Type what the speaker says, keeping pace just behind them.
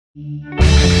When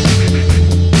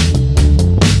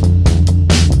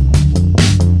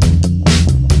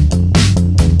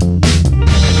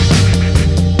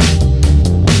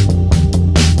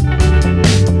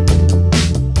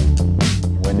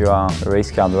you are a race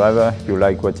car driver, you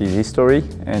like what is history,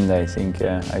 and I think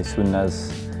as soon as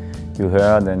you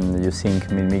heard and you think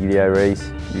Mille Miglia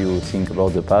race, you think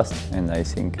about the past, and I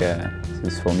think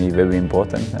this is for me very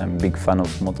important. I'm a big fan of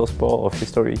motorsport, of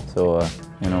history, so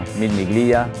you know, Mille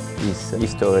Miglia is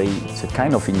history. It's a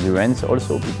kind of endurance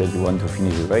also, because you want to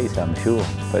finish the race, I'm sure,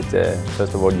 but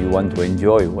first of all you want to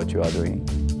enjoy what you are doing.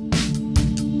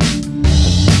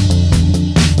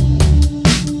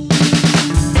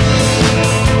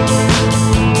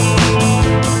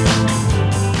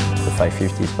 The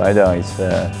 550 Spyder is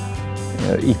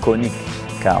iconic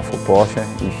car for Porsche.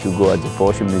 If you go at the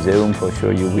Porsche Museum, for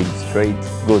sure you will straight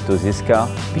go to this car,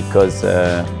 because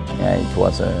yeah, it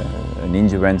was an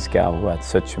endurance car who had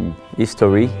such a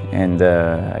history, and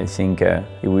I think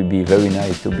it would be very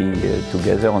nice to be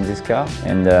together on this car,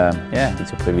 and yeah,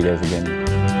 it's a privilege again.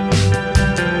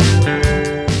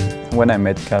 When I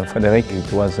met Carl Frederick,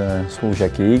 it was through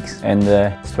Jackie X, and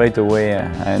straight away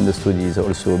I understood he's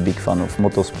also a big fan of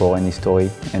motorsport and history,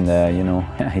 and you know,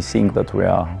 I think that we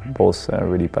are both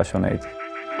really passionate.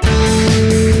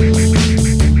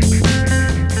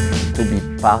 To be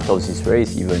part of this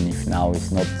race, even if now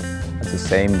it's not at the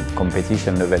same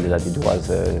competition level that it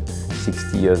was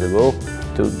 60 years ago,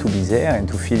 to be there and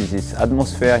to feel this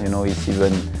atmosphere, you know, it's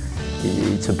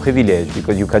a privilege,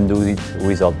 because you can do it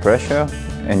without pressure,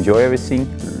 enjoy everything,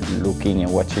 looking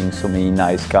and watching so many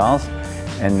nice cars,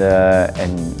 and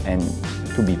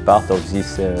to be part of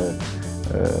this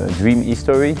dream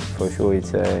history, for sure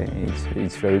it's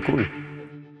very cool.